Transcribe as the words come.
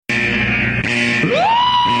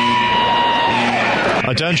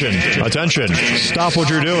Attention, attention, stop what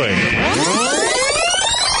you're doing.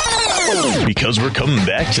 Because we're coming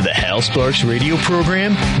back to the Hal Sparks radio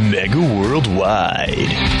program, Mega Worldwide.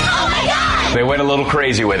 Oh my God! They went a little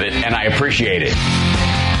crazy with it, and I appreciate it.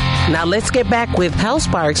 Now let's get back with Hal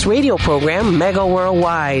Sparks radio program, Mega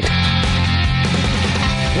Worldwide.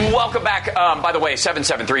 Welcome back. By the way,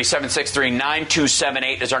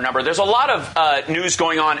 773-763-9278 is our number. There's a lot of news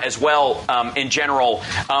going on as well in general,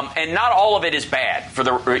 and not all of it is bad. For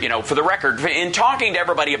the record, in talking to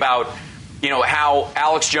everybody about how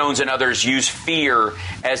Alex Jones and others use fear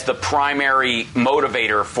as the primary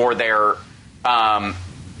motivator for their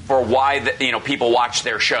for why people watch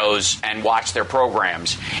their shows and watch their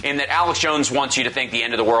programs, in that Alex Jones wants you to think the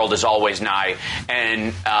end of the world is always nigh,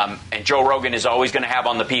 and Joe Rogan is always going to have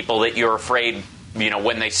on the people that you're afraid,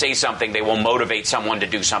 when they say something, they will motivate someone to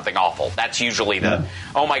do something awful. That's usually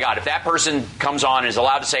oh my God, if that person comes on and is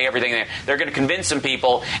allowed to say everything, they're going to convince some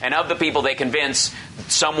people, and of the people they convince,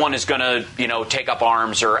 someone is going to, take up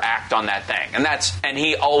arms or act on that thing. And that's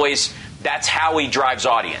how he drives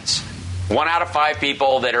audience. 1 out of 5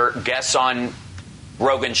 people that are guests on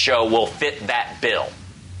Rogan's show will fit that bill.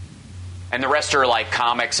 And the rest are like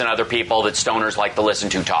comics and other people that stoners like to listen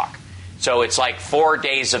to talk. So it's like 4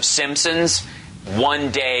 days of Simpsons,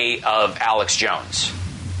 1 day of Alex Jones.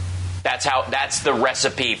 That's the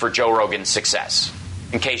recipe for Joe Rogan's success.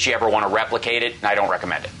 In case you ever want to replicate it, I don't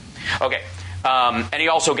recommend it. Okay. And he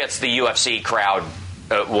also gets the UFC crowd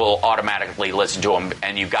will automatically listen to him.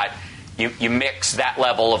 And you've got, you mix that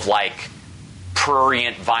level of like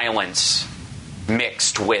prurient violence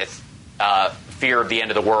mixed with fear of the end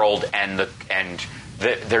of the world, and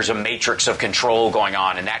there's a matrix of control going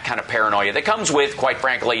on, and that kind of paranoia that comes with, quite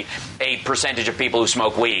frankly, a percentage of people who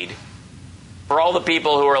smoke weed. For all the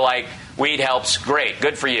people who are like, weed helps, great,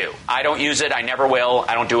 good for you. I don't use it, I never will,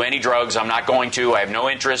 I don't do any drugs, I'm not going to, I have no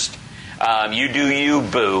interest. You do you,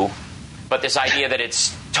 boo. But this idea that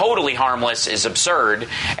it's totally harmless is absurd,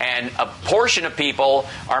 and a portion of people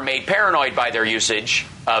are made paranoid by their usage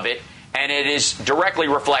of it, and it is directly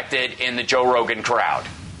reflected in the Joe Rogan crowd,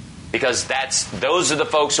 because those are the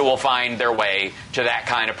folks who will find their way to that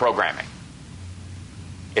kind of programming.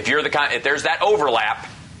 If there's that overlap,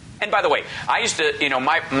 and by the way, I used to,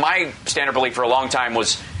 my standard belief for a long time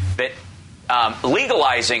was that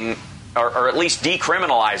legalizing or at least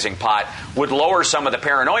decriminalizing pot would lower some of the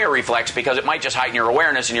paranoia reflex, because it might just heighten your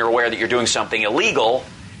awareness, and you're aware that you're doing something illegal,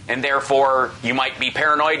 and therefore you might be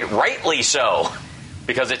paranoid, rightly so,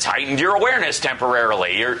 because it's heightened your awareness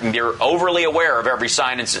temporarily. You're overly aware of every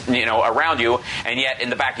sign around you, and yet in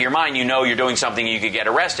the back of your mind you're doing something you could get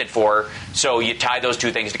arrested for, so you tie those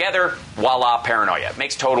two things together, voila, paranoia. It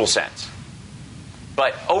makes total sense.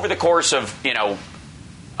 But over the course of,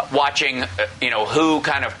 watching, who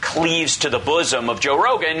kind of cleaves to the bosom of Joe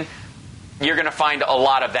Rogan, you're going to find a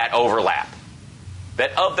lot of that overlap.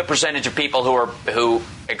 That of the percentage of people who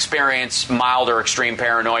experience mild or extreme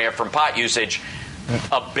paranoia from pot usage,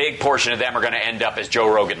 a big portion of them are going to end up as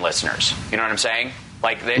Joe Rogan listeners. You know what I'm saying?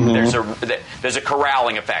 Like there's a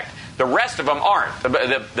corralling effect. The rest of them aren't.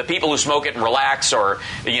 The people who smoke it and relax, or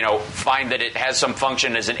find that it has some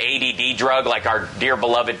function as an ADD drug, like our dear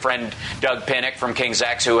beloved friend Doug Pinnick from King's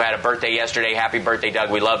X, who had a birthday yesterday. Happy birthday, Doug!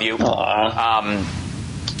 We love you. Who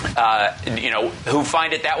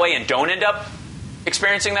find it that way and don't end up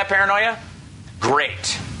experiencing that paranoia?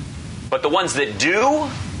 Great. But the ones that do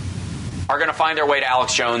are going to find their way to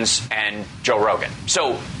Alex Jones and Joe Rogan.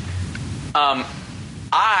 So,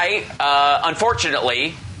 I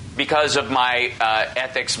unfortunately, because of my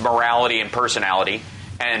ethics, morality, and personality,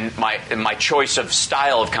 and my choice of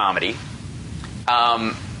style of comedy,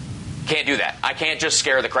 can't do that. I can't just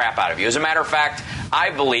scare the crap out of you. As a matter of fact, I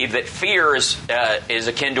believe that fear is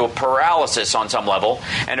akin to a paralysis on some level,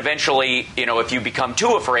 and eventually, if you become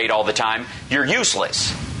too afraid all the time, you're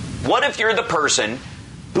useless. What if you're the person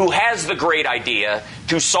who has the great idea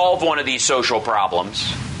to solve one of these social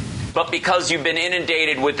problems, but because you've been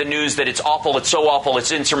inundated with the news that it's awful, it's so awful,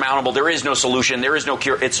 it's insurmountable, there is no solution, there is no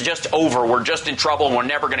cure, it's just over, we're just in trouble, and we're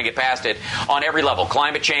never going to get past it on every level.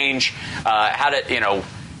 Climate change,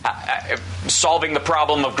 solving the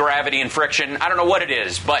problem of gravity and friction, I don't know what it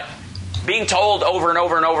is, but being told over and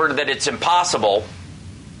over and over that it's impossible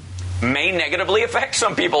may negatively affect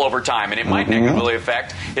some people over time, and it might negatively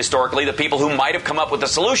affect, historically, the people who might have come up with a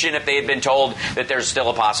solution if they had been told that there's still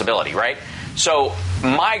a possibility, right? So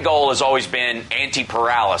my goal has always been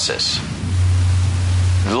anti-paralysis.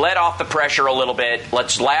 Let off the pressure a little bit.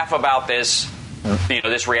 Let's laugh about this,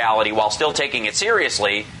 this reality, while still taking it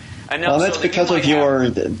seriously. Well, that's because of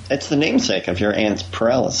it's the namesake of your aunt's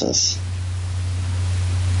paralysis.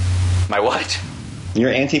 My what? Your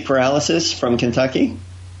anti-paralysis from Kentucky?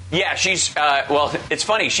 Yeah, she's, well, it's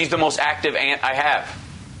funny. She's the most active aunt I have,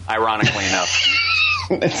 ironically enough.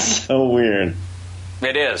 It's so weird.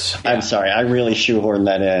 It is. Yeah. I'm sorry. I really shoehoorned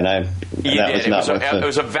that in. It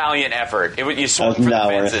was a valiant effort. You swung for the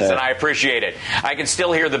fences, and I appreciate it. I can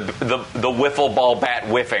still hear the wiffle ball bat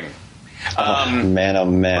whiffing. Man, oh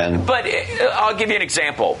man. But I'll give you an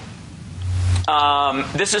example.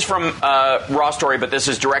 This is from Raw Story, but this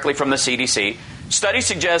is directly from the CDC. Study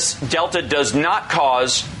suggests Delta does not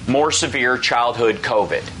cause more severe childhood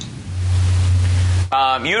COVID.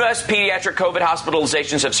 U.S. pediatric COVID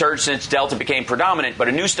hospitalizations have surged since Delta became predominant, but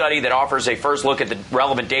a new study that offers a first look at the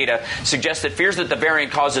relevant data suggests that fears that the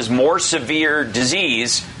variant causes more severe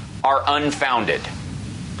disease are unfounded.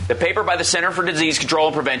 The paper by the Center for Disease Control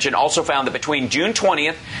and Prevention also found that between June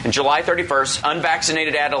 20th and July 31st,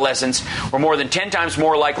 unvaccinated adolescents were more than 10 times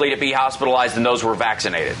more likely to be hospitalized than those who were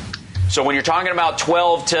vaccinated. So when you're talking about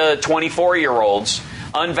 12 to 24-year-olds,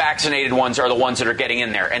 unvaccinated ones are the ones that are getting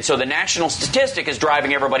in there. And so the national statistic is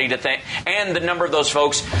driving everybody to think, and the number of those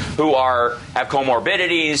folks who have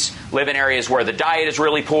comorbidities, live in areas where the diet is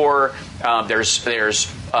really poor. There's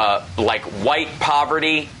like white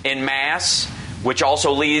poverty in mass, which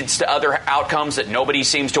also leads to other outcomes that nobody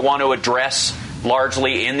seems to want to address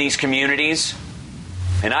largely in these communities.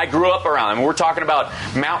 And I grew up around them. We're talking about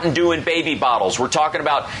Mountain Dew in baby bottles. We're talking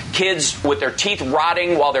about kids with their teeth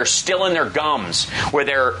rotting while they're still in their gums, where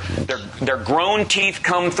their grown teeth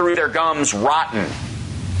come through their gums rotten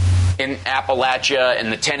in Appalachia,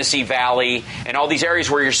 in the Tennessee Valley, and all these areas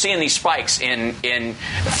where you're seeing these spikes in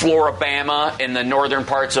Floribama, in the northern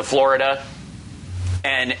parts of Florida,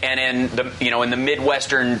 and in the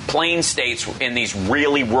Midwestern plain states, in these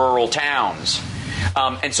really rural towns.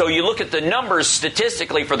 And so you look at the numbers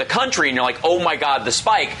statistically for the country, and you're like, oh, my God, the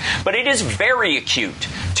spike. But it is very acute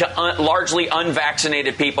to largely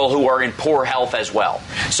unvaccinated people who are in poor health as well.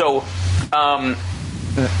 So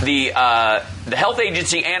the health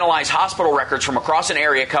agency analyzed hospital records from across an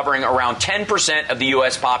area covering around 10% of the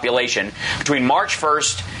U.S. population between March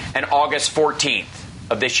 1st and August 14th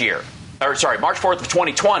of this year. March 4th of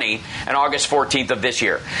 2020 and August 14th of this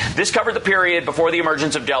year. This covered the period before the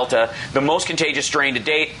emergence of Delta, the most contagious strain to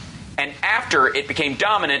date, and after it became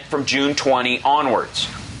dominant from June 20 onwards.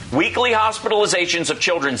 Weekly hospitalizations of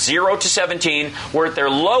children 0 to 17 were at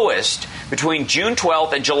their lowest between June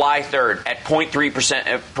 12th and July 3rd at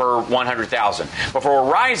 0.3% per 100,000,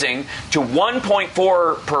 before rising to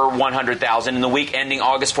 1.4 per 100,000 in the week ending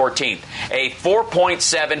August 14th, a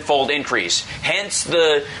 4.7-fold increase. Hence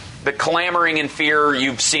the clamoring and fear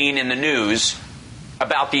you've seen in the news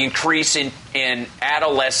about the increase in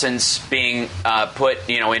adolescents being put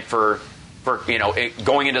in for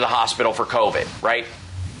going into the hospital for COVID, right?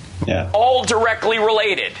 Yeah. All directly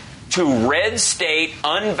related to red state,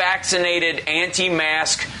 unvaccinated,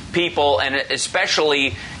 anti-mask people, and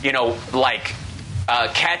especially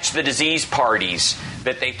catch the disease parties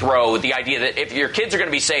that they throw. The idea that if your kids are going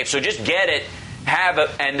to be safe, so just get it, have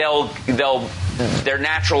it, and their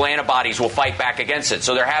natural antibodies will fight back against it.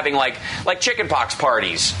 So they're having like chickenpox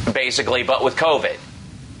parties, basically, but with COVID.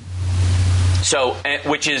 So,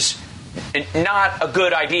 which is not a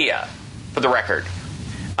good idea, for the record.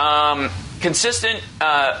 Consistent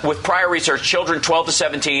with prior research, children 12 to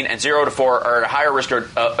 17 and 0 to 4 are at a higher risk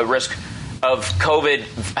of COVID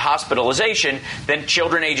hospitalization than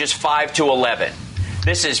children ages 5 to 11.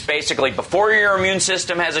 This is basically before your immune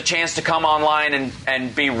system has a chance to come online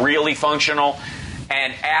and be really functional,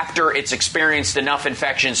 and after it's experienced enough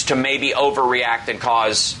infections to maybe overreact and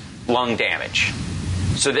cause lung damage.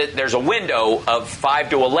 So that there's a window of 5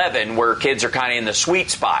 to 11 where kids are kind of in the sweet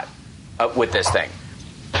spot with this thing.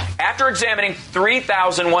 After examining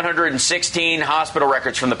 3,116 hospital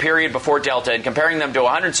records from the period before Delta and comparing them to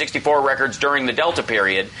 164 records during the Delta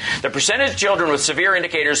period, the percentage of children with severe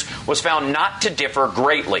indicators was found not to differ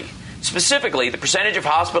greatly. Specifically, the percentage of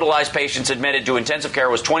hospitalized patients admitted to intensive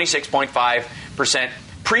care was 26.5%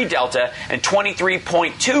 pre-Delta and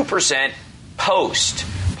 23.2% post.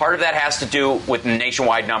 Part of that has to do with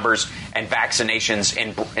nationwide numbers and vaccinations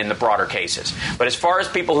in the broader cases. But as far as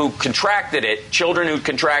people who contracted it, children who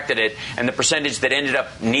contracted it, and the percentage that ended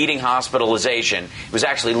up needing hospitalization, it was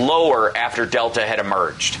actually lower after Delta had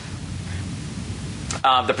emerged.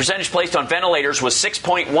 The percentage placed on ventilators was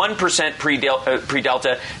 6.1%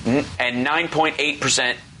 pre-Delta and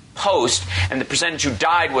 9.8% post, and the percentage who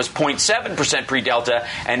died was 0.7% pre-Delta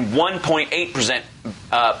and 1.8%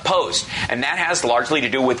 post. And that has largely to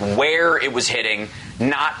do with where it was hitting,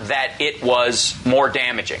 not that it was more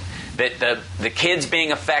damaging. that the kids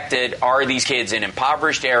being affected are these kids in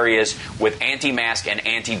impoverished areas with anti-mask and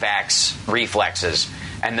anti-vax reflexes.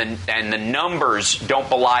 And the numbers don't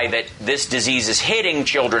belie that this disease is hitting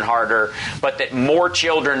children harder, but that more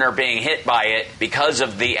children are being hit by it because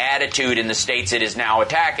of the attitude in the states it is now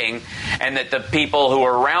attacking, and that the people who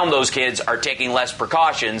are around those kids are taking less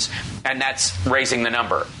precautions, and that's raising the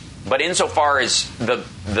number. But insofar as the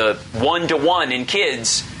 1-to-1 in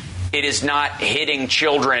kids, it is not hitting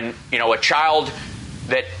children. You know, a child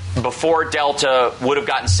that before Delta would have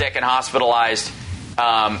gotten sick and hospitalized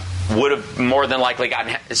would have more than likely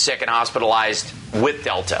gotten sick and hospitalized with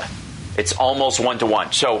Delta. It's almost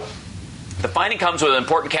 1-to-1. So the finding comes with an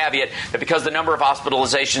important caveat that because the number of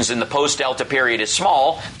hospitalizations in the post-Delta period is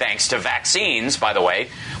small, thanks to vaccines, by the way,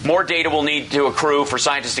 more data will need to accrue for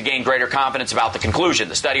scientists to gain greater confidence about the conclusion.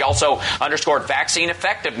 The study also underscored vaccine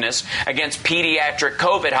effectiveness against pediatric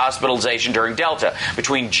COVID hospitalization during Delta.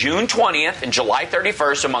 Between June 20th and July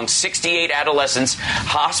 31st, among 68 adolescents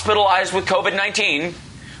hospitalized with COVID-19,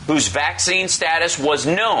 whose vaccine status was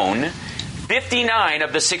known, 59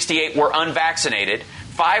 of the 68 were unvaccinated.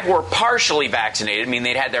 5 were partially vaccinated, meaning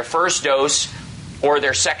they'd had their first dose or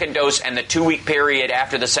their second dose, and the 2-week period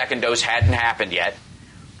after the second dose hadn't happened yet.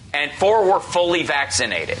 And 4 were fully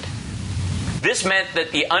vaccinated. This meant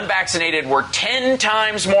that the unvaccinated were 10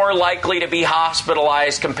 times more likely to be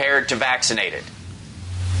hospitalized compared to vaccinated.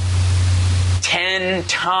 10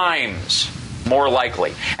 times more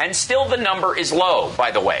likely. And still the number is low,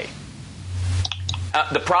 by the way.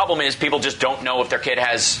 The problem is people just don't know if their kid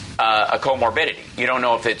has a comorbidity. You don't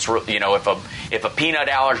know if it's, if a peanut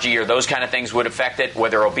allergy or those kind of things would affect it,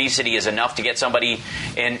 whether obesity is enough to get somebody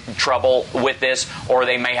in trouble with this, or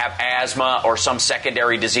they may have asthma or some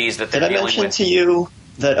secondary disease that they're dealing with. Did I mention to you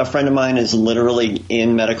that a friend of mine is literally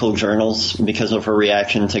in medical journals because of her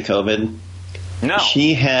reaction to COVID? No.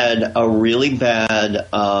 She had a really bad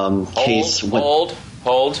case.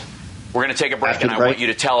 Hold. We're going to take a break, and I want you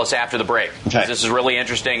to tell us after the break. Okay. This is really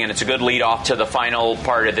interesting, and it's a good lead off to the final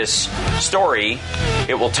part of this story.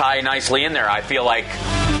 It will tie nicely in there. I feel like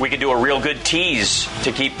we could do a real good tease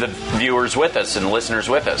to keep the viewers with us and the listeners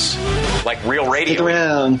with us, like real radio. Stick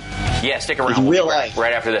around. Yeah, stick around. It's real life.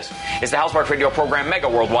 Right after this. It's the Hal Sparks Radio program, Mega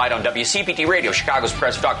Worldwide, on WCPT Radio, Chicago's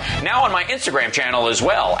Progressive Talk. Now on my Instagram channel as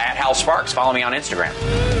well, at Hal Sparks. Follow me on Instagram.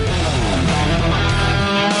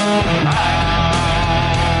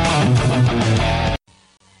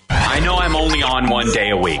 I know I'm only on one day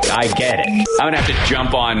a week. I get it. I'm going to have to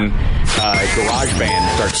jump on GarageBand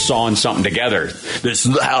and start sawing something together. This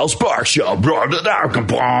is the Hal Sparks Show.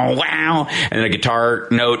 Wow. And a guitar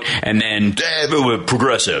note, and then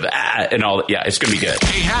progressive. And all that. Yeah, it's going to be good.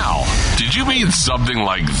 Hey, Hal, did you mean something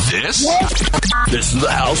like this? What? This is the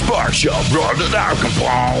Hal Sparks Show.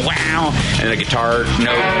 Wow. And a guitar note,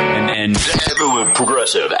 and then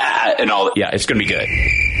progressive. And all that. Yeah, it's going to be good.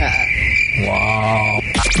 Wow.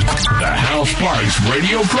 The Hal Sparks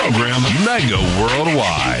radio program, Mega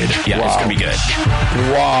Worldwide. Yeah, wow. It's going to be good.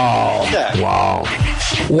 Wow. Yeah. Wow.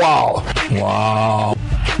 Wow. Wow.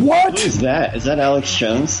 What? Who is that? Is that Alex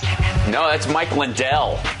Jones? No, that's Mike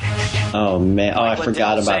Lindell. Oh, man. I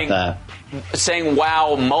forgot about that. Saying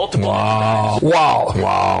wow multiple times. Wow.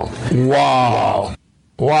 Wow. Wow.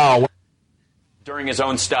 Wow. During his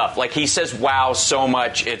own stuff. Like, he says wow so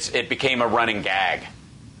much, it became a running gag.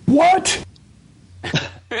 What?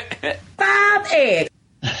 Bob Egg.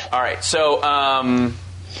 All right, so,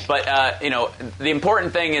 the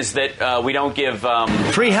important thing is that we don't give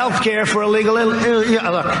free health care for illegal. All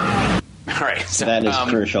right, so, that is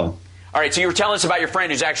crucial. All right, so you were telling us about your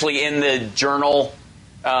friend who's actually in the journal.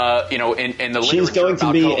 In the literature. She's going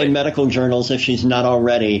to be COVID. in medical journals if she's not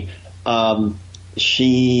already.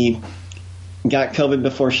 She got COVID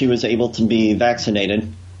before she was able to be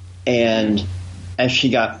vaccinated, and as she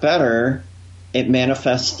got better, it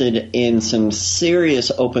manifested in some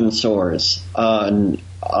serious open sores on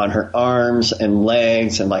her arms and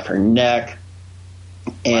legs and like her neck.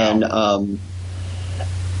 And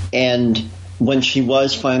and when she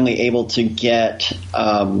was finally able to get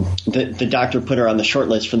the doctor put her on the short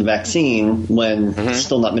list for the vaccine when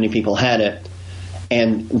still not many people had it.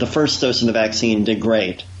 And the first dose of the vaccine did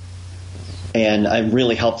great. And I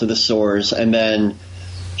really helped with the sores. And then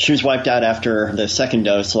she was wiped out after the second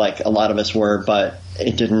dose, like a lot of us were, but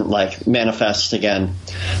it didn't like manifest again.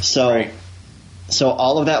 So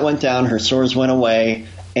all of that went down. Her sores went away,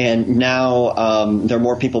 And now there are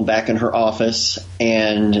more people back in her office,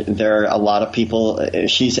 and there are a lot of people.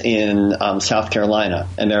 She's in South Carolina,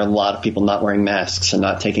 and there are a lot of people not wearing masks and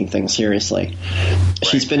not taking things seriously. Right.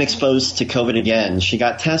 She's been exposed to COVID again. She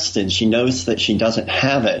got tested. She knows that she doesn't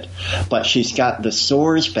have it, but she's got the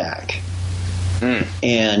sores back.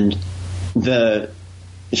 And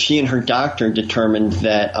she and her doctor determined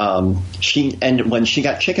that when she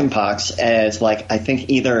got chickenpox as I think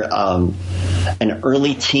either an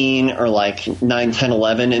early teen or 9, 10,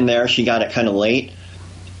 11 in there, she got it kind of late.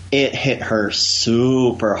 It hit her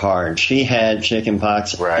super hard. She had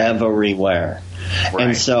chickenpox everywhere. Right.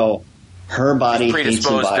 And so her body hates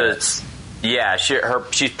the virus.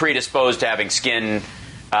 She's predisposed to having skin,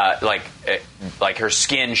 like her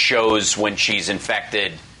skin shows when she's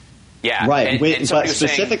infected. Yeah, right. But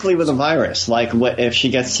specifically with a virus, if she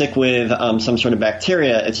gets sick with some sort of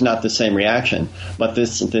bacteria, it's not the same reaction. But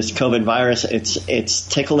this COVID virus, it's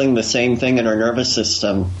tickling the same thing in our nervous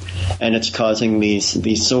system, and it's causing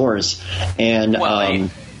these sores. And what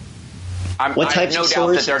types of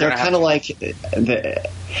sores? They're kind of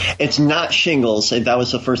it's not shingles. That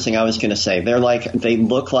was the first thing I was going to say. They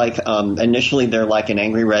look like initially they're like an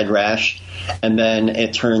angry red rash. And then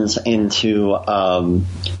it turns into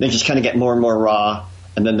they just kind of get more and more raw,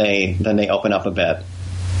 and then they open up a bit.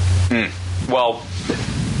 Well,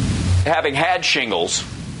 having had shingles,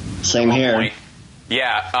 same here.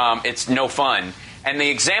 It's no fun. And the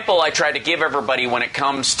example I try to give everybody when it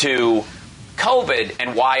comes to COVID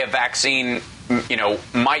and why a vaccine,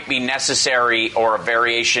 might be necessary or a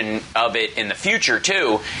variation of it in the future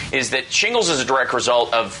too, is that shingles is a direct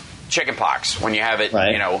result of chickenpox when you have it,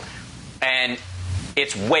 and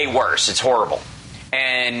it's way worse. It's horrible.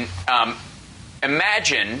 And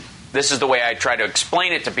imagine, this is the way I try to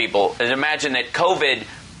explain it to people, is imagine that COVID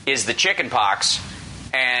is the chickenpox,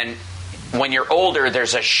 and when you're older,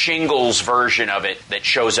 there's a shingles version of it that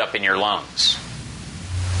shows up in your lungs,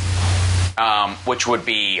 which would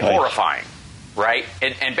be horrifying. Right?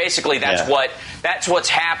 And basically that's what's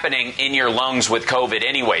happening in your lungs with COVID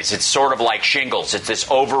anyways. It's sort of like shingles. It's this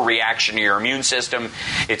overreaction to your immune system.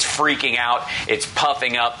 It's freaking out. It's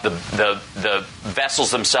puffing up the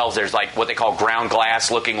vessels themselves. There's what they call ground glass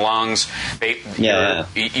looking lungs.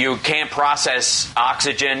 You can't process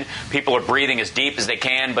oxygen. People are breathing as deep as they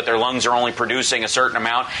can, but their lungs are only producing a certain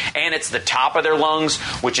amount. And it's the top of their lungs,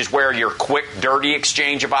 which is where your quick, dirty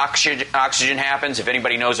exchange of oxygen happens. If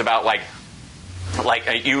anybody knows about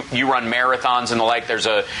you run marathons and the like, there's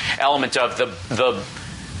a element of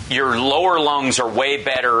your lower lungs are way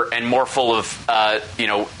better and more full of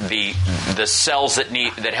the cells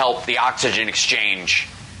that help the oxygen exchange,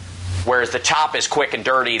 whereas the top is quick and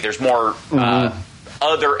dirty. There's more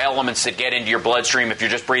other elements that get into your bloodstream if you're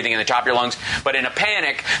just breathing in the top of your lungs. But in a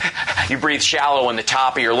panic, you breathe shallow in the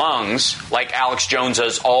top of your lungs, like Alex Jones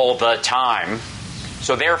does all the time.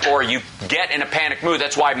 So therefore, you get in a panic mood.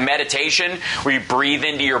 That's why meditation, where you breathe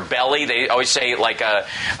into your belly, they always say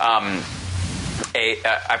I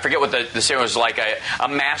forget what the saying was, a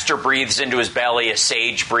master breathes into his belly, a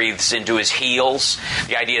sage breathes into his heels.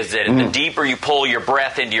 The idea is that the deeper you pull your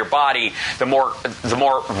breath into your body, the more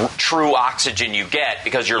true oxygen you get,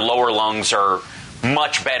 because your lower lungs are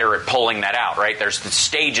much better at pulling that out, right? There's the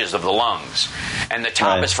stages of the lungs. And the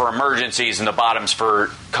top is for emergencies and the bottom's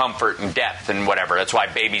for comfort and depth and whatever. That's why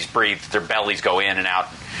babies breathe, their bellies go in and out.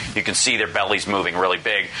 You can see their bellies moving really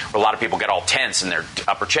big. A lot of people get all tense in their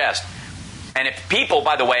upper chest. And if people,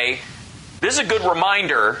 by the way, this is a good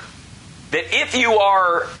reminder that if you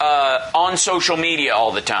are on social media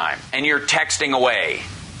all the time and you're texting away,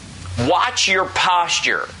 watch your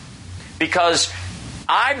posture, because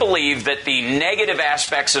I believe that the negative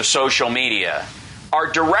aspects of social media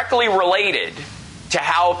are directly related to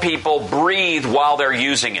how people breathe while they're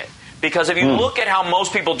using it. Because if you look at how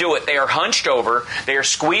most people do it, they are hunched over, they are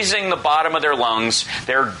squeezing the bottom of their lungs,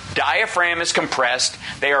 their diaphragm is compressed,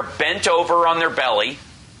 they are bent over on their belly,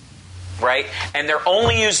 right? And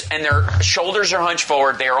and their shoulders are hunched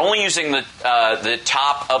forward. They are only using the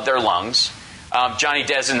top of their lungs. Johnny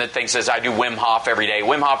Desin that thing says, I do Wim Hof every day.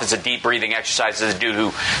 Wim Hof is a deep breathing exercise. It's a dude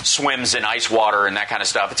who swims in ice water and that kind of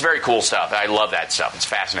stuff. It's very cool stuff. I love that stuff. It's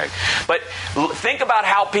fascinating. But think about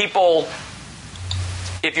how people,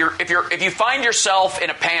 if you find yourself in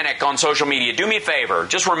a panic on social media, do me a favor.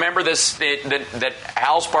 Just remember this that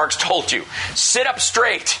Hal Sparks told you. Sit up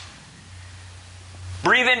straight.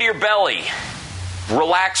 Breathe into your belly.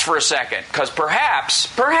 Relax for a second, because perhaps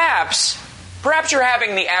you're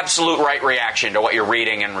having the absolute right reaction to what you're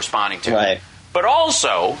reading and responding to. Right. But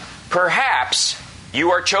also, perhaps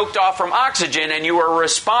you are choked off from oxygen and you are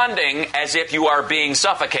responding as if you are being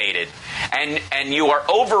suffocated. And you are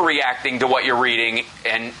overreacting to what you're reading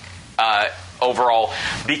and overall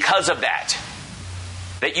because of that.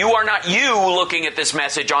 That you are not you looking at this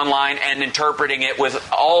message online and interpreting it with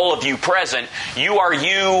all of you present. You are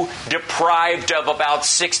you deprived of about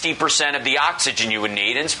 60% of the oxygen you would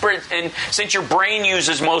need. And since your brain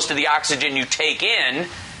uses most of the oxygen you take in,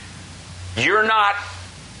 you're not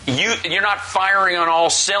firing on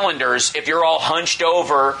all cylinders if you're all hunched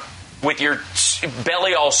over with your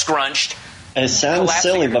belly all scrunched. It sounds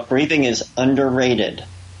silly, but breathing is underrated.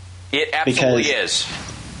 It absolutely is.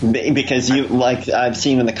 Because like I've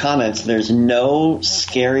seen in the comments, there's no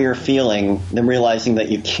scarier feeling than realizing that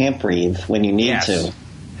you can't breathe when you need to.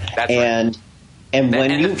 That's right. And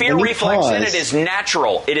the fear reflex in it is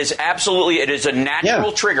natural. It is a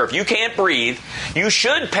natural trigger. If you can't breathe, you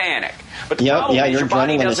should panic. But the problem is your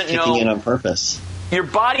body doesn't know. Kicking in on purpose. Your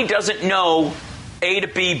body doesn't know A to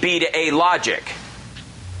B, B to A logic.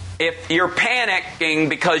 If you're panicking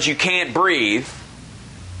because you can't breathe,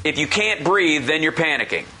 if you can't breathe, then you're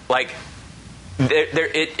panicking. Like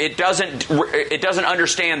it doesn't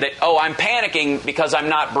understand that. Oh, I'm panicking because I'm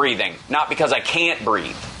not breathing, not because I can't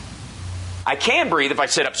breathe. I can breathe if I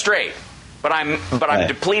sit up straight, but I'm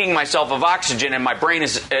depleting myself of oxygen, and my brain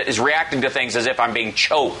is reacting to things as if I'm being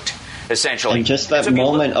choked, essentially. And just that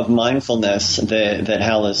moment of mindfulness that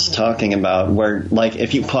Hal is talking about, where like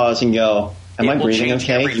if you pause and go, "Am I breathing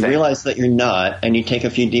okay?" Everything. You realize that you're not, and you take a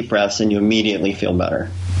few deep breaths, and you immediately feel better.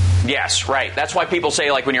 Yes, right. That's why people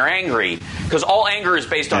say, like, when you're angry, because all anger is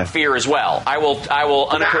based on fear as well. I will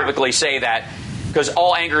unequivocally say that, because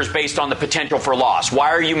all anger is based on the potential for loss. Why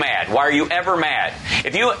are you mad? Why are you ever mad?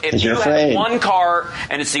 If you have one car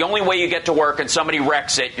and it's the only way you get to work and somebody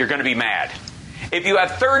wrecks it, you're going to be mad. If you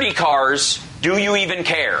have 30 cars, do you even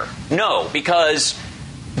care? No, because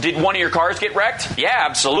did one of your cars get wrecked? Yeah,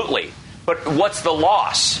 absolutely. But what's the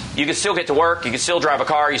loss? You can still get to work. You can still drive a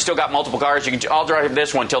car. You still got multiple cars. I'll drive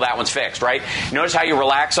this one until that one's fixed, right? Notice how you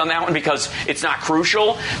relax on that one because it's not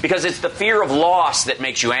crucial? Because it's the fear of loss that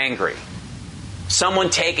makes you angry.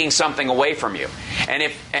 Someone taking something away from you.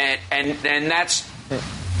 And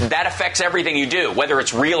that affects everything you do, whether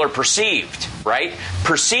it's real or perceived, right?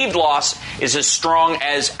 Perceived loss is as strong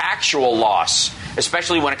as actual loss,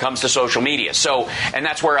 especially when it comes to social media. And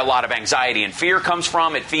that's where a lot of anxiety and fear comes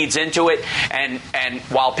from. It feeds into it. And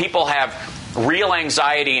while people have real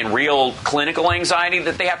anxiety and real clinical anxiety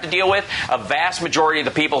that they have to deal with, a vast majority of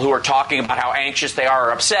the people who are talking about how anxious they are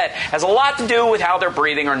or upset has a lot to do with how they're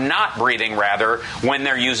breathing or not breathing, rather, when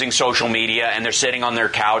they're using social media and they're sitting on their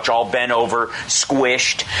couch all bent over,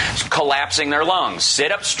 squished, collapsing their lungs.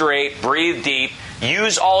 Sit up straight, breathe deep,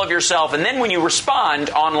 use all of yourself, and then when you respond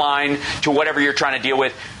online to whatever you're trying to deal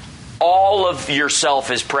with, all of yourself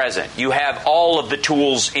is present. You have all of the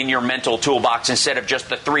tools in your mental toolbox instead of just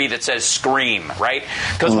the 3 that says scream, right?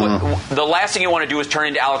 Because the last thing you want to do is turn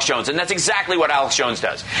into Alex Jones, and that's exactly what Alex Jones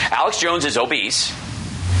does. Alex Jones is obese.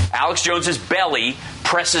 Alex Jones's belly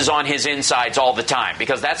presses on his insides all the time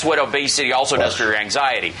because that's what obesity also does for your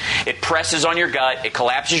anxiety. It presses on your gut. It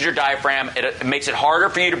collapses your diaphragm. It makes it harder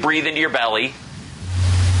for you to breathe into your belly.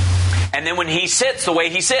 And then when he sits the way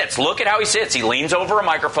he sits, look at how he sits. He leans over a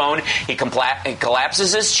microphone. He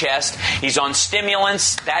collapses his chest. He's on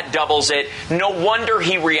stimulants. That doubles it. No wonder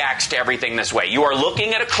he reacts to everything this way. You are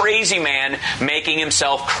looking at a crazy man making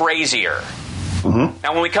himself crazier. Mm-hmm.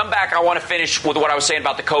 Now, when we come back, I want to finish with what I was saying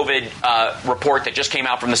about the COVID report that just came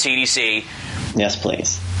out from the CDC. Yes,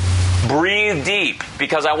 please. Breathe deep,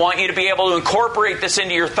 because I want you to be able to incorporate this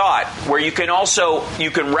into your thought, where you can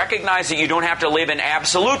recognize that you don't have to live in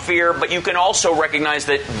absolute fear, but you can also recognize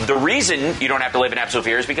that the reason you don't have to live in absolute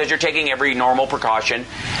fear is because you're taking every normal precaution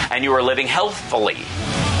and you are living healthfully.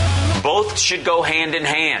 Both should go hand in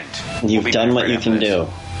hand. You've done what you can do.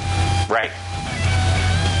 Right.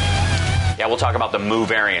 Yeah, we'll talk about the Mu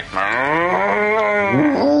variant.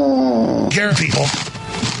 Care people.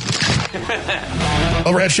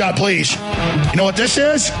 Overhead shot, please. You know what this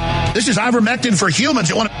is? This is ivermectin for humans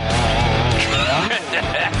that want to...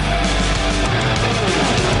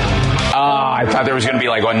 I thought there was going to be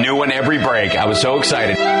like a new one every break. I was so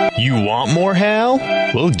excited. You want more, Hal?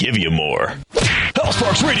 We'll give you more. Hal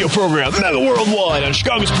Sparks radio program, Mega Worldwide on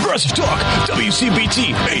Chicago's Progressive Talk, WCBT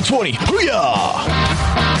 820. Hoo-yah!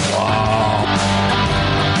 Wow.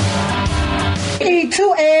 Eat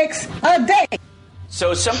 2 eggs a day.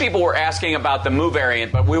 So some people were asking about the Mu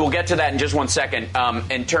variant, but we will get to that in just one second.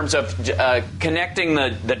 In terms of connecting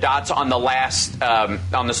the dots on the last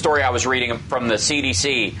on the story I was reading from the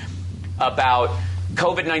CDC about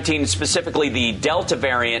COVID-19, specifically the Delta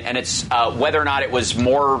variant, and it's whether or not it was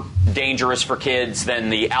more dangerous for kids than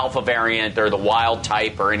the Alpha variant or the wild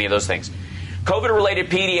type or any of those things. COVID-related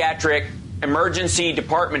pediatric emergency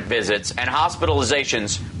department visits and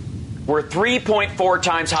hospitalizations were 3.4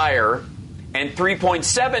 times higher and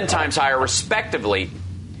 3.7 times higher, respectively,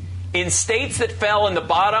 in states that fell in the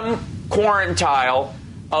bottom quartile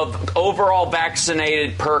of overall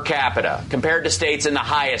vaccinated per capita compared to states in the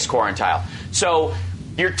highest quartile. So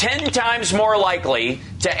you're 10 times more likely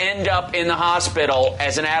to end up in the hospital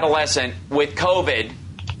as an adolescent with COVID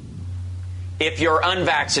if you're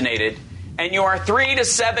unvaccinated, and you are 3 to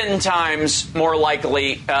 7 times more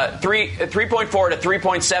likely, 3.4 to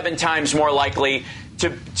 3.7 times more likely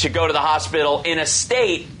to go to the hospital in a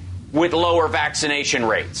state with lower vaccination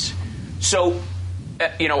rates. So,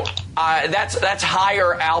 that's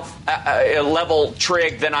higher level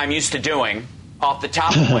trig than I'm used to doing off the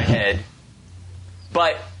top of my head.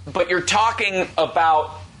 But you're talking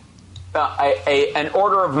about an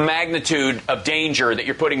order of magnitude of danger that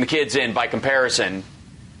you're putting the kids in by comparison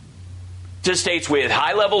to states with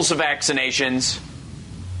high levels of vaccinations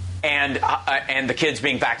and the kids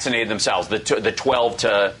being vaccinated themselves, the 12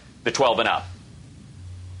 and up.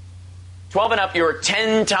 12 and up, you're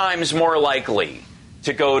 10 times more likely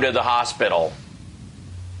to go to the hospital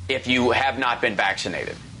if you have not been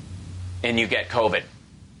vaccinated and you get COVID.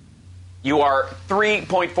 You are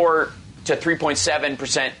 3.4 to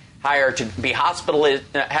 3.7% higher to be hospitalized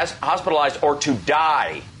or to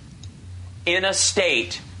die in a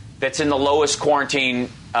state that's in the lowest quartile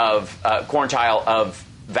of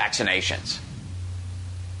vaccinations.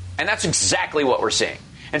 And that's exactly what we're seeing.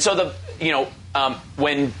 And so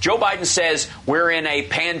when Joe Biden says we're in a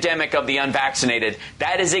pandemic of the unvaccinated,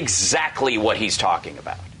 that is exactly what he's talking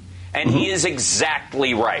about. And he is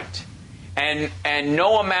exactly right. And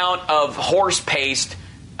no amount of horse paste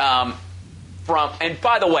and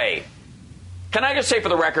by the way, can I just say for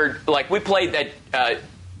the record, like we played that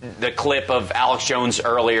the clip of Alex Jones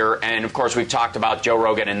earlier, and of course we've talked about Joe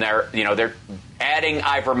Rogan, and they're adding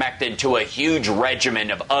ivermectin to a huge regimen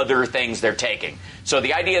of other things they're taking. So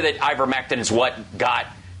the idea that ivermectin is what got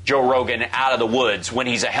Joe Rogan out of the woods when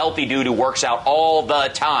he's a healthy dude who works out all the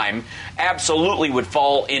time absolutely would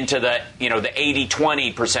fall into the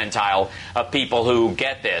 80-20 percentile of people who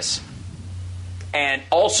get this, and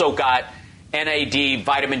also got NAD,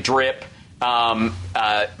 vitamin drip,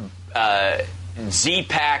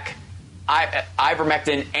 Z-Pak,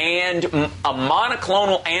 ivermectin, and a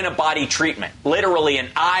monoclonal antibody treatment, literally an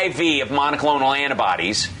IV of monoclonal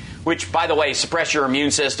antibodies, which, by the way, suppress your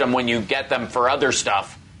immune system when you get them for other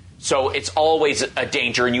stuff. So it's always a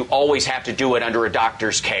danger, and you always have to do it under a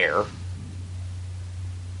doctor's care.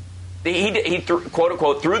 He quote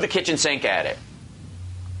unquote, threw the kitchen sink at it.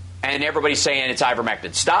 And everybody's saying it's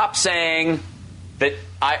ivermectin. Stop saying that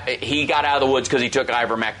he got out of the woods because he took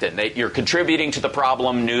ivermectin. You're contributing to the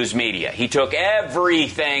problem, news media. He took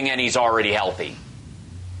everything and he's already healthy.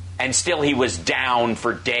 And still he was down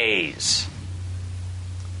for days.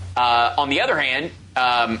 On the other hand,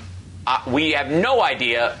 we have no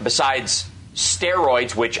idea, besides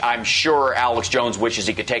steroids, which I'm sure Alex Jones wishes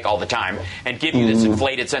he could take all the time and give you this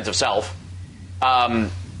inflated sense of self,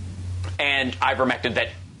 and ivermectin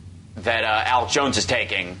that Alex Jones is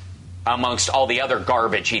taking, amongst all the other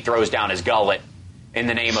garbage he throws down his gullet in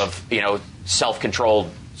the name of self-controlled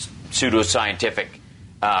pseudoscientific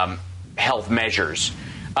health measures.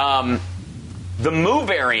 The Mu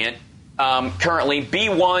variant, currently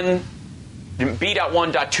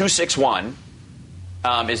B.1.261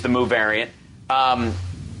 is the Mu variant.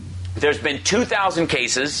 There's been 2,000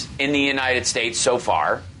 cases in the United States so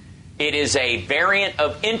far. It is a variant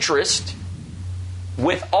of interest.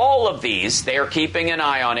 With all of these, they are keeping an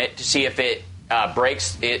eye on it to see if it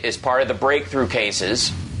it is part of the breakthrough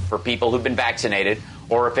cases for people who've been vaccinated,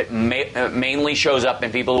 or if it mainly shows up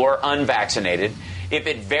in people who are unvaccinated, if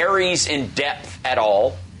it varies in depth at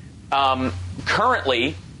all.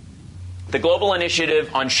 Currently, the Global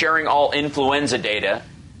Initiative on Sharing All Influenza Data,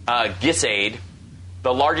 GISAID,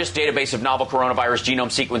 the largest database of novel coronavirus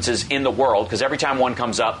genome sequences in the world, because every time one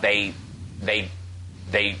comes up, they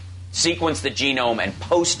sequence the genome and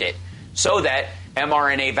post it so that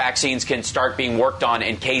mRNA vaccines can start being worked on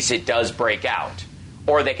in case it does break out.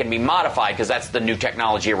 Or they can be modified, because that's the new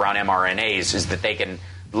technology around mRNAs, is that they can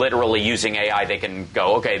literally, using AI, they can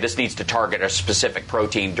go, okay, this needs to target a specific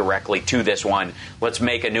protein directly to this one. Let's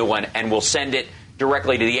make a new one, and we'll send it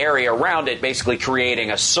directly to the area around it, basically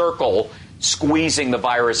creating a circle, squeezing the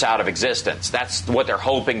virus out of existence. That's what they're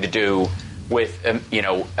hoping to do with,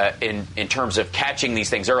 in terms of catching these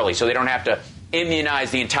things early, so they don't have to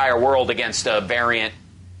immunize the entire world against a variant.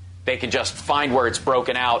 They can just find where it's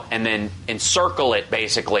broken out and then encircle it,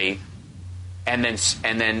 basically, and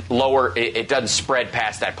then lower it doesn't spread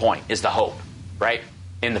past that point, is the hope, right,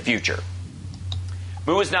 in the future.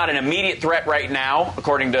 Mu is not an immediate threat right now,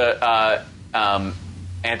 according to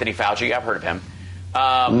Anthony Fauci. I've heard of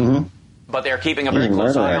him. But they're keeping a very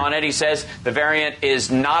close eye on it. He says the variant is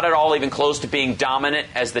not at all even close to being dominant,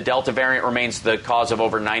 as the Delta variant remains the cause of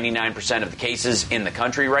over 99% of the cases in the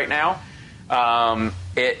country right now.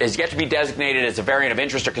 It is yet to be designated as a variant of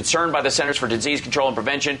interest or concern by the Centers for Disease Control and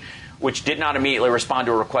Prevention, which did not immediately respond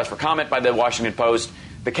to a request for comment by the Washington Post.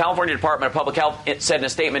 The California Department of Public Health said in a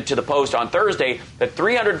statement to the Post on Thursday that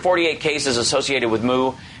 348 cases associated with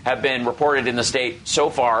Mu have been reported in the state so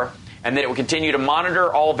far, and that it will continue to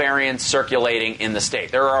monitor all variants circulating in the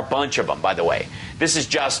state. There are a bunch of them, by the way. This is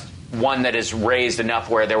just one that is raised enough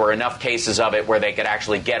where there were enough cases of it where they could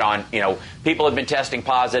actually get on, people had been testing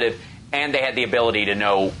positive, and they had the ability to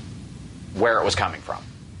know where it was coming from,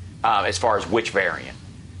 as far as which variant.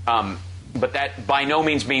 But that by no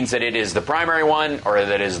means means that it is the primary one, or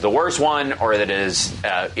that it is the worst one, or that it is,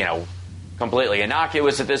 completely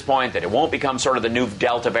innocuous at this point, that it won't become sort of the new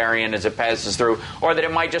Delta variant as it passes through, or that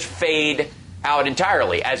it might just fade out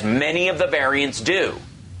entirely, as many of the variants do.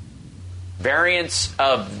 Variants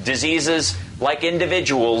of diseases, like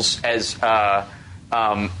individuals, as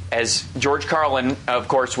George Carlin, of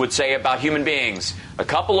course, would say about human beings, a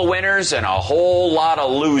couple of winners and a whole lot of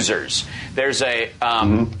losers. There's a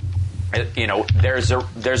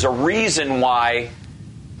there's a reason why,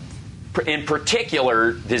 in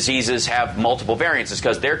particular, diseases have multiple variants. It's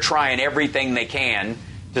because they're trying everything they can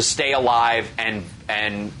to stay alive and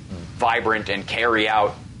vibrant and carry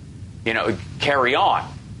on,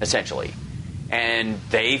 essentially. And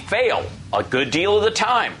they fail a good deal of the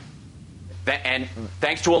time. And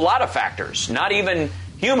thanks to a lot of factors, not even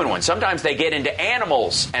human ones. Sometimes they get into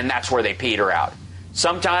animals, and that's where they peter out.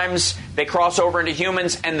 Sometimes they cross over into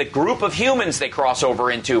humans, and the group of humans they cross over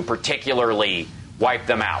into particularly wipe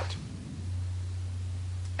them out.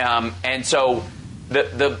 And so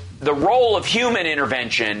the role of human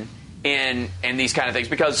intervention in these kind of things,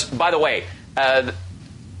 because, by the way,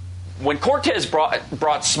 when Cortez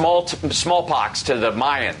brought smallpox to the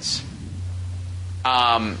Mayans,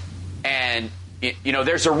 and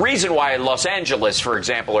there's a reason why Los Angeles, for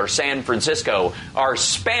example, or San Francisco are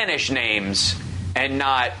Spanish names and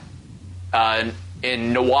not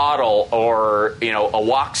in Nahuatl or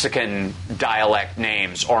Oaxacan dialect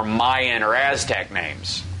names or Mayan or Aztec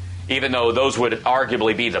names, even though those would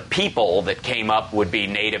arguably be the people that came up would be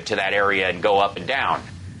native to that area and go up and down.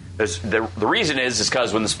 The reason is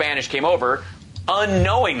because when the Spanish came over,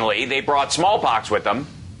 unknowingly they brought smallpox with them,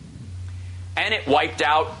 and it wiped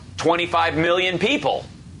out 25 million people.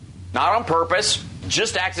 Not on purpose,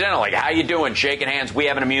 just accidental. Like, how you doing? Shaking hands. We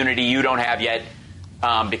have an immunity you don't have yet,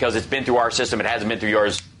 because it's been through our system. It hasn't been through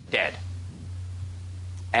yours. Dead.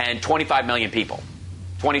 And 25 million people.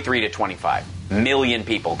 23 to 25 million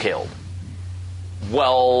people killed.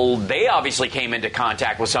 Well, they obviously came into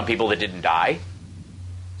contact with some people that didn't die.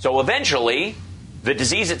 So eventually, the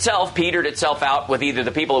disease itself petered itself out with either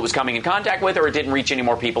the people it was coming in contact with, or it didn't reach any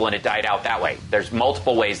more people and it died out that way. There's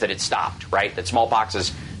multiple ways that it stopped, right? That smallpox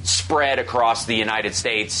is spread across the United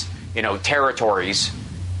States, territories,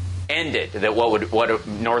 ended. That what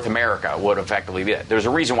North America would effectively be. There's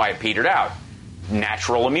a reason why it petered out.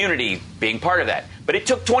 Natural immunity being part of that. But it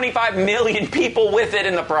took 25 million people with it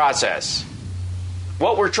in the process.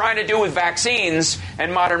 What we're trying to do with vaccines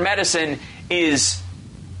and modern medicine is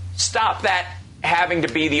stop that having to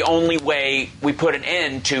be the only way we put an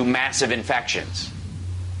end to massive infections.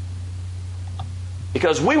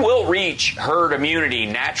 Because we will reach herd immunity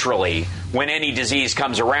naturally when any disease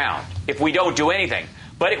comes around, if we don't do anything.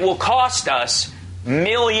 But it will cost us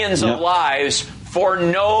millions of lives for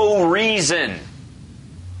no reason.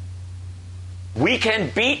 We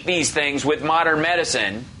can beat these things with modern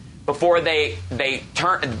medicine before they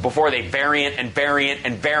variant and variant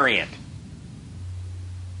and variant.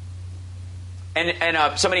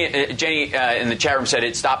 And somebody, Jenny, in the chat room said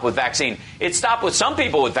it stopped with vaccine. It stopped with some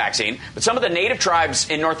people with vaccine, but some of the native tribes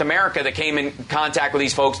in North America that came in contact with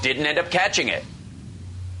these folks didn't end up catching it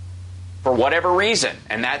for whatever reason,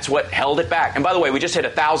 and that's what held it back. And by the way, we just hit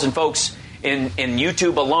 1,000 folks in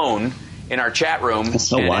YouTube alone in our chat room. That's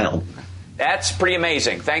so wild. That's pretty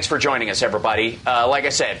amazing. Thanks for joining us, everybody. Like I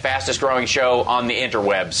said, fastest growing show on the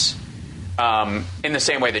interwebs. In the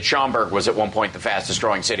same way that Schaumburg was at one point the fastest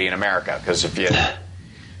growing city in America, because if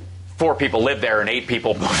 4 people live there and 8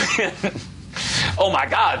 people move in, oh my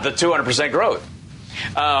God, the 200% growth.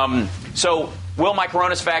 So will my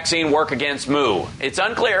coronavirus vaccine work against Mu? It's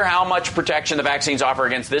unclear how much protection the vaccines offer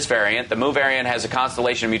against this variant. The Mu variant has a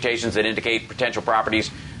constellation of mutations that indicate potential properties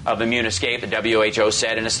of immune escape, the WHO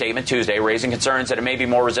said in a statement Tuesday, raising concerns that it may be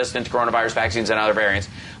more resistant to coronavirus vaccines than other variants.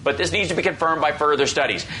 But this needs to be confirmed by further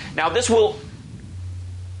studies. Now, this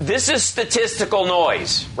is statistical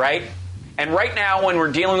noise, right? And right now, when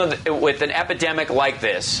we're dealing with an epidemic like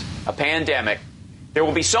this, a pandemic, there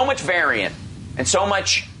will be so much variant and so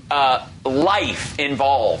much life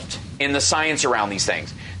involved in the science around these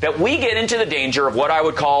things that we get into the danger of what I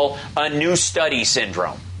would call a new study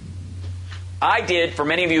syndrome. I did, for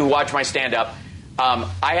many of you who watch my stand-up,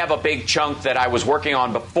 I have a big chunk that I was working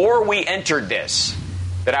on before we entered this,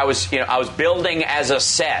 that I was building as a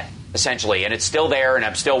set, essentially, and it's still there, and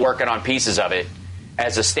I'm still working on pieces of it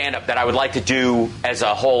as a stand-up that I would like to do as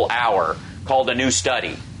a whole hour, called A New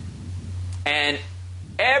Study. And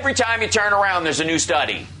every time you turn around, there's a new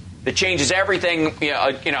study that changes everything.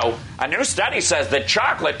 A new study says that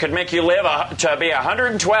chocolate could make you live to be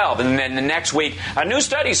 112, and then the next week, a new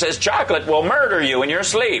study says chocolate will murder you in your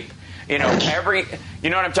sleep. You know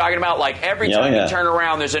what I'm talking about? Like every time you turn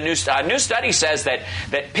around, there's a new study says that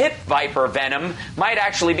pit viper venom might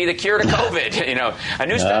actually be the cure to COVID. A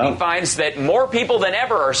new study finds that more people than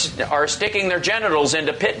ever are sticking their genitals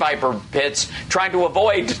into pit viper pits trying to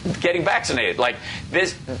avoid getting vaccinated. Like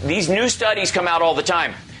these new studies come out all the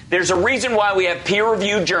time. There's a reason why we have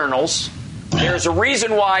peer-reviewed journals. There's a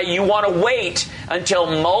reason why you want to wait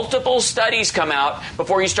until multiple studies come out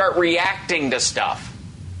before you start reacting to stuff.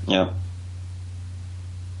 Yeah.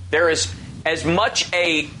 There's as much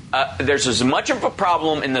of a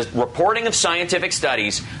problem in the reporting of scientific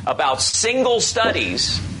studies about single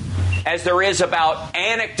studies as there is about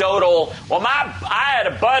anecdotal. Well, I had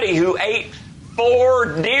a buddy who ate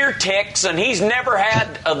 4 deer ticks and he's never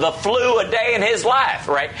had the flu a day in his life.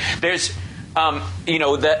 Right? There's and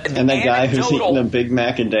the guy who's eating a Big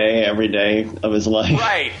Mac a day every day of his life.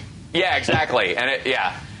 Right. Yeah. Exactly. And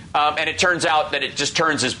it turns out that it just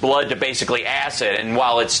turns his blood to basically acid, and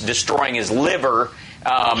while it's destroying his liver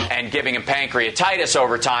and giving him pancreatitis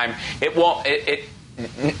over time, it won't. It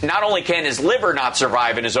not only can his liver not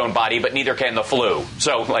survive in his own body, but neither can the flu.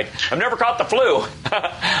 So, I've never caught the flu.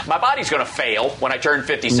 My body's going to fail when I turn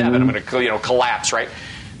 57. I'm going to collapse, right?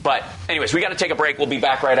 But anyways, we got to take a break. We'll be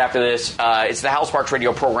back right after this. It's the Hal Sparks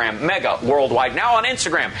radio program, Mega Worldwide, now on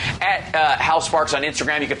Instagram, at Hal Sparks on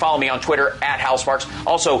Instagram. You can follow me on Twitter, at Hal Sparks.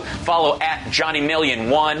 Also, follow at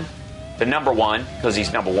JohnnyMillion1, the number 1, because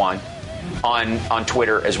he's number 1, on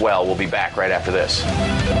Twitter as well. We'll be back right after this.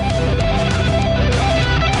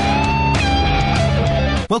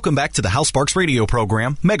 Welcome back to the Hal Sparks radio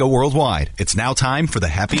program, Mega Worldwide. It's now time for the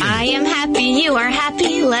Happy Minute. I am happy, you are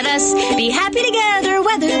happy, let us be happy together,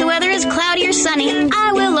 whether the weather is cloudy or sunny.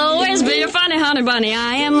 I will always be your funny honey bunny.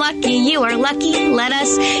 I am lucky, you are lucky, let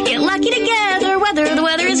us get lucky together, whether the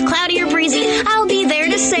weather is cloudy or breezy. I'll be there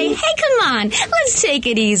to say, hey, come on, let's take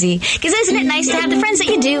it easy. Because isn't it nice to have the friends that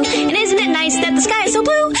you do? And isn't it nice that the sky is so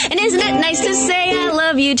blue? And isn't it nice to say I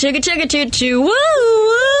love you, chugga chugga choo choo, woo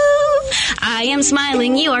woo. I am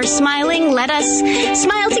smiling, you are smiling, let us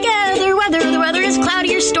smile together, whether the weather is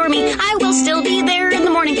cloudy or stormy. I will still be there in the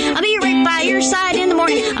morning, I'll be right by your side in the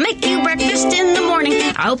morning, I'll make you breakfast in the morning.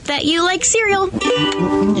 I hope that you like cereal.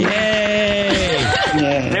 Yay!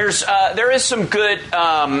 There is some good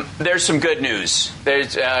there's some good news.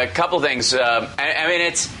 There's a couple things.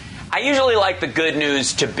 I usually like the good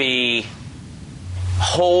news to be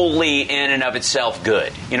wholly in and of itself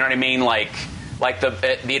good. You know what I mean? Like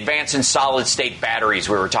the advance in solid-state batteries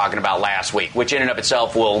we were talking about last week, which in and of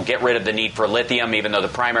itself will get rid of the need for lithium, even though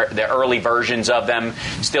the early versions of them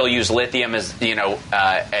still use lithium as in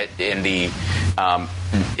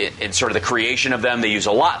sort of the creation of them. They use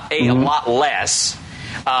a lot less,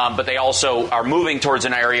 but they also are moving towards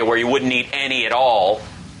an area where you wouldn't need any at all,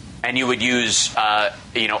 and you would use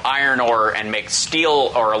iron ore and make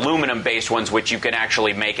steel or aluminum-based ones, which you can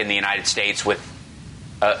actually make in the United States with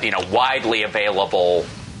widely available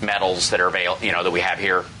metals that are that we have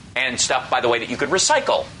here, and stuff, by the way, that you could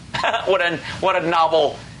recycle. What a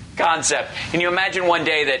novel concept! Can you imagine one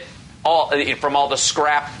day that from all the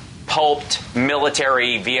scrap pulped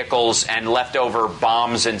military vehicles and leftover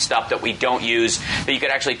bombs and stuff that we don't use, that you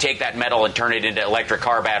could actually take that metal and turn it into electric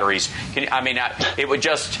car batteries? It would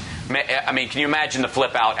just. Can you imagine the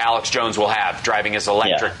flip out Alex Jones will have driving his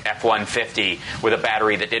electric F-150 with a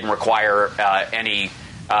battery that didn't require any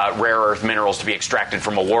rare earth minerals to be extracted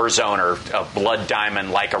from a war zone or a blood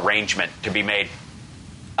diamond-like arrangement to be made?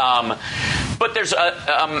 But there's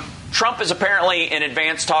Trump is apparently in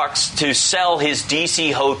advanced talks to sell his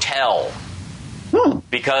D.C. hotel.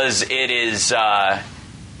 because it is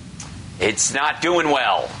it's not doing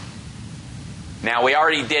well. Now,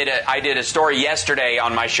 I did a story yesterday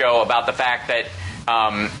on my show about the fact that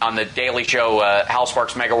on the daily show, Hal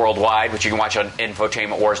Sparks Mega Worldwide, which you can watch on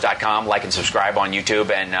infotainmentwars.com, like and subscribe on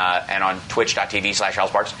YouTube and on twitch.tv/Hal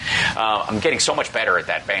Sparks. I'm getting so much better at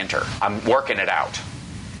that banter. I'm working it out.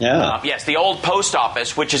 Yeah. Yes, the old post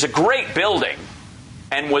office, which is a great building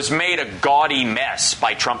and was made a gaudy mess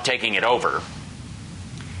by Trump taking it over.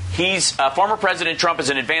 Former President Trump is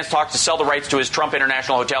in advanced talks to sell the rights to his Trump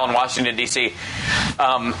International Hotel in Washington, D.C.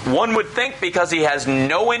 One would think because he has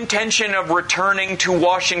no intention of returning to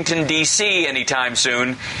Washington, D.C. anytime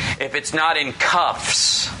soon, if it's not in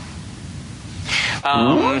cuffs.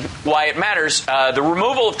 Why it matters. The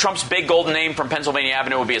removal of Trump's big golden name from Pennsylvania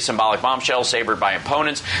Avenue would be a symbolic bombshell savored by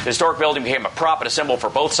opponents. The historic building became a prop and a symbol for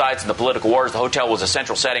both sides in the political wars. The hotel was a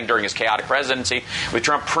central setting during his chaotic presidency, with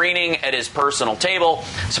Trump preening at his personal table,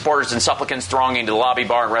 supporters and supplicants thronging to the lobby,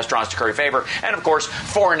 bar, and restaurants to curry favor, and, of course,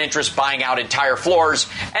 foreign interests buying out entire floors,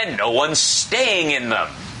 and no one staying in them.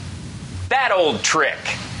 That old trick.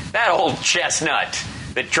 That old chestnut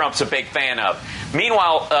that Trump's a big fan of.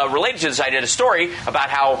 Meanwhile, related to this, I did a story about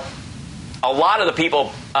how a lot of the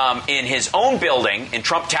people in his own building in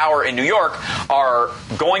Trump Tower in New York are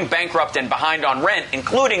going bankrupt and behind on rent,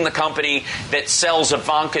 including the company that sells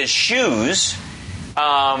Ivanka's shoes.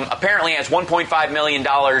 Apparently has $1.5 million,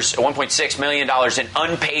 $1.6 million in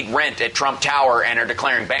unpaid rent at Trump Tower and are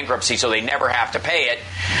declaring bankruptcy, so they never have to pay it.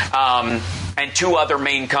 And two other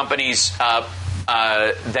main companies that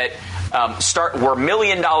were $1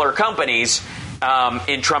 million companies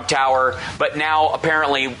in Trump Tower, but now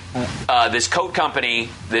apparently this coat company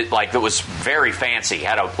that was very fancy,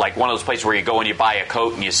 had one of those places where you go and you buy a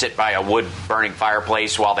coat and you sit by a wood-burning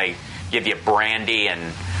fireplace while they give you brandy and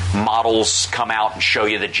models come out and show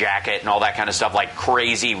you the jacket and all that kind of stuff, like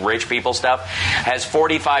crazy rich people stuff, has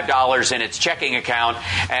 $45 in its checking account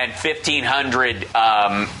and 1,500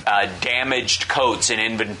 damaged coats in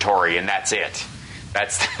inventory, and that's it.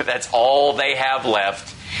 That's all they have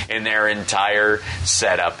left in their entire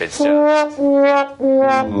setup. It's just... Well,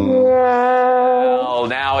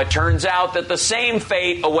 now it turns out that the same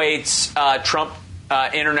fate awaits Trump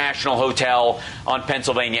International Hotel on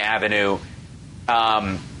Pennsylvania Avenue.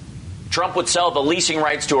 Trump would sell the leasing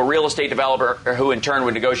rights to a real estate developer who in turn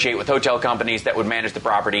would negotiate with hotel companies that would manage the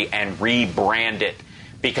property and rebrand it.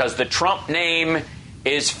 Because the Trump name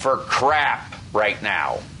is for crap right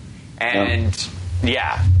now. And...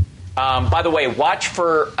 yeah. By the way, watch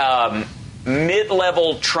for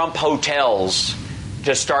mid-level Trump hotels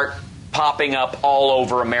to start popping up all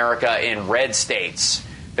over America in red states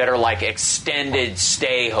that are like extended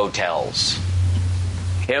stay hotels.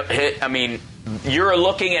 I mean, you're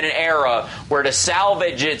looking at an era where to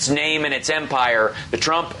salvage its name and its empire, the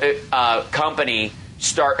Trump company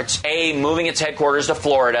starts moving its headquarters to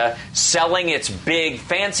Florida, selling its big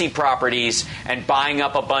fancy properties, and buying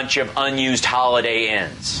up a bunch of unused Holiday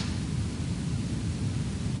Inns.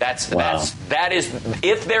 That is,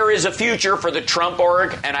 if there is a future for the Trump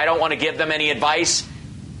org, and I don't want to give them any advice,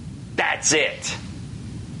 that's it.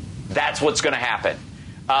 That's what's going to happen.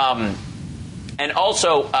 And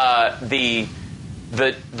also the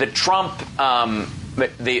Trump I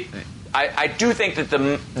do think that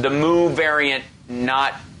the Mu variant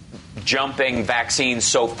not jumping vaccines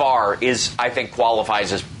so far I think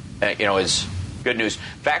qualifies as as good news.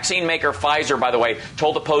 Vaccine maker Pfizer, by the way,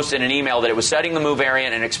 told the Post in an email that it was studying the Mu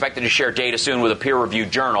variant and expected to share data soon with a peer-reviewed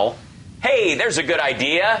journal. Hey, there's a good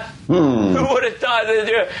idea. Who would have thought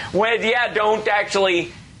that? Well, yeah, don't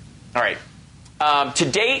actually. All right. To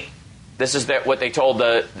date, this is what they told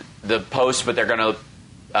the Post, but they're going to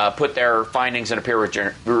put their findings in a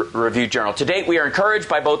peer-reviewed journal. To date, we are encouraged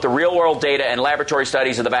by both the real-world data and laboratory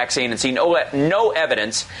studies of the vaccine and see no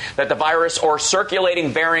evidence that the virus or circulating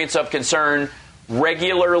variants of concern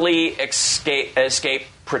regularly escape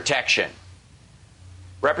protection.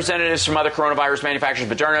 Representatives from other coronavirus manufacturers,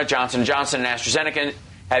 Moderna, Johnson & Johnson, and AstraZeneca,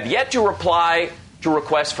 have yet to reply to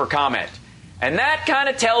requests for comment. And that kind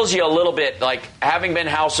of tells you a little bit, like, having been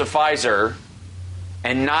House of Pfizer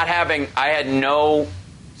and not having, I had no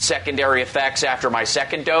secondary effects after my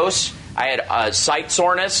second dose. I had site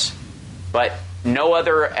soreness, but no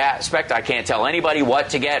other aspect. I can't tell anybody what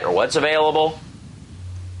to get or what's available.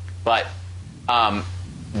 But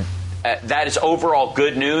that is overall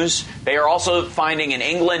good news. They are also finding in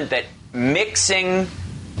England that mixing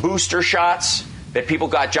booster shots, that people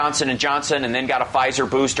got Johnson & Johnson and then got a Pfizer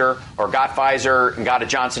booster, or got Pfizer and got a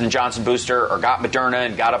Johnson & Johnson booster, or got Moderna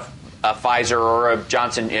and got a Pfizer or a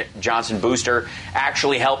Johnson booster,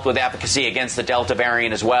 actually helped with efficacy against the Delta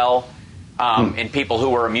variant as well. in people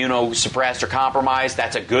who are immunosuppressed or compromised.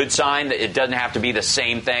 That's a good sign that it doesn't have to be the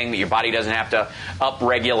same thing, that your body doesn't have to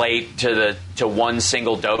upregulate to one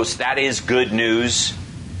single dose. That is good news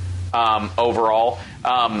overall.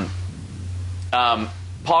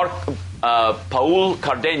 Paul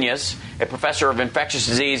Cardenas, a professor of infectious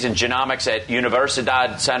disease and genomics at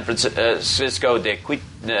Universidad San Francisco de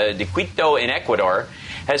Quito in Ecuador,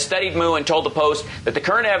 has studied Mu and told the Post that the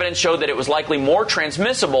current evidence showed that it was likely more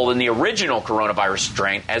transmissible than the original coronavirus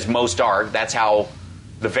strain, as most are. That's how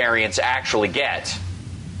the variants actually get.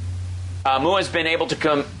 Mu has been able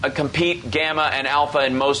to compete Gamma and Alpha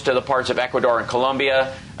in most of the parts of Ecuador and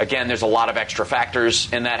Colombia. Again, there's a lot of extra factors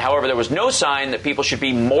in that. However, there was no sign that people should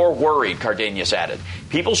be more worried, Cardenas added.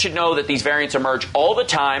 People should know that these variants emerge all the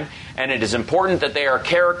time, and it is important that they are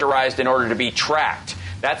characterized in order to be tracked.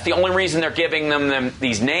 That's the only reason they're giving them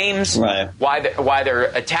these names, right. Why they're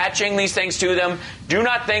attaching these things to them. Do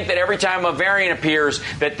not think that every time a variant appears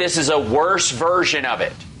that this is a worse version of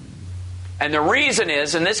it. And the reason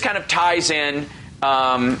is, and this kind of ties in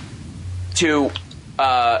to,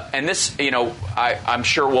 and this, I'm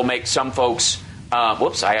sure will make some folks,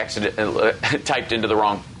 whoops, I accidentally typed into the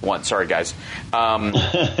wrong one. Sorry, guys. Because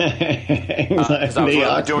I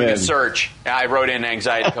was doing a search. I wrote in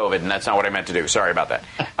anxiety COVID, and that's not what I meant to do. Sorry about that.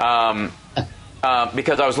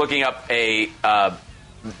 Because I was looking up the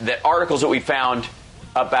articles that we found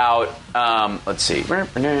about, let's see.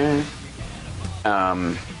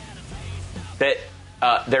 That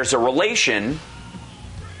there's a relation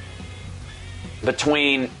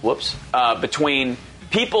between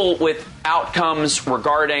people with outcomes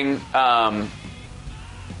regarding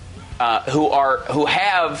who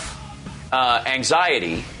have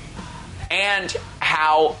anxiety and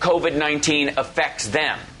how COVID-19 affects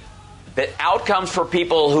them. That outcomes for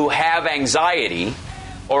people who have anxiety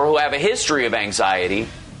or who have a history of anxiety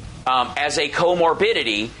as a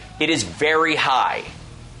comorbidity, it is very high.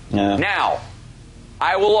 Yeah. Now,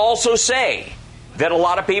 I will also say that a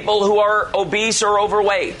lot of people who are obese or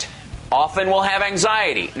overweight often will have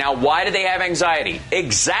anxiety. Now, why do they have anxiety?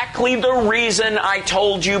 Exactly the reason I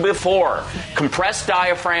told you before. Compressed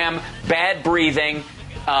diaphragm, bad breathing,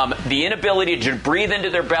 the inability to breathe into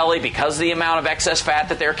their belly because of the amount of excess fat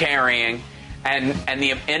that they're carrying, and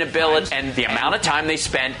the inability and the amount of time they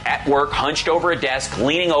spend at work hunched over a desk,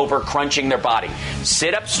 leaning over, crunching their body.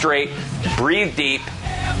 Sit up straight, breathe deep,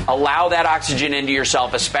 allow that oxygen into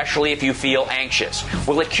yourself, especially if you feel anxious.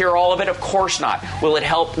 Will it cure all of it? Of course not. Will it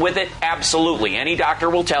help with it? Absolutely. Any doctor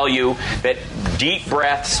will tell you that deep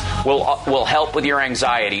breaths will help with your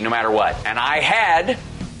anxiety no matter what. And I had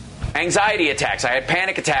anxiety attacks. I had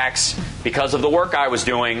panic attacks because of the work I was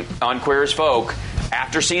doing on Queer as Folk.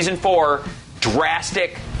 After season 4,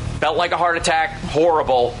 drastic, felt like a heart attack,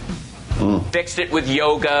 horrible. Fixed it with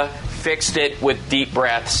yoga, fixed it with deep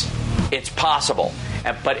breaths. It's possible.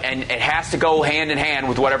 And it has to go hand in hand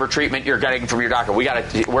with whatever treatment you're getting from your doctor.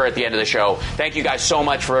 We're at the end of the show. Thank you guys so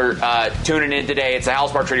much for tuning in today. It's the Hal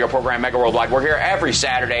Sparks Radio program, Mega Worldwide. We're here every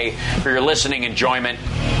Saturday for your listening enjoyment.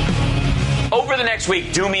 Over the next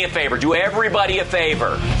week, do me a favor. Do everybody a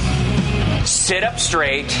favor. Sit up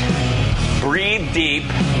straight. Breathe deep.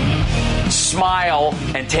 Smile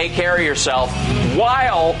and take care of yourself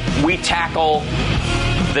while we tackle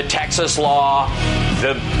the Texas law,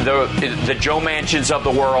 the Joe Manchins of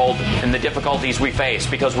the world, and the difficulties we face,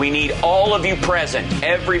 because we need all of you present,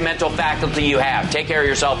 every mental faculty you have. Take care of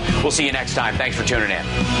yourself. We'll see you next time. Thanks for tuning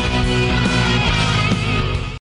in.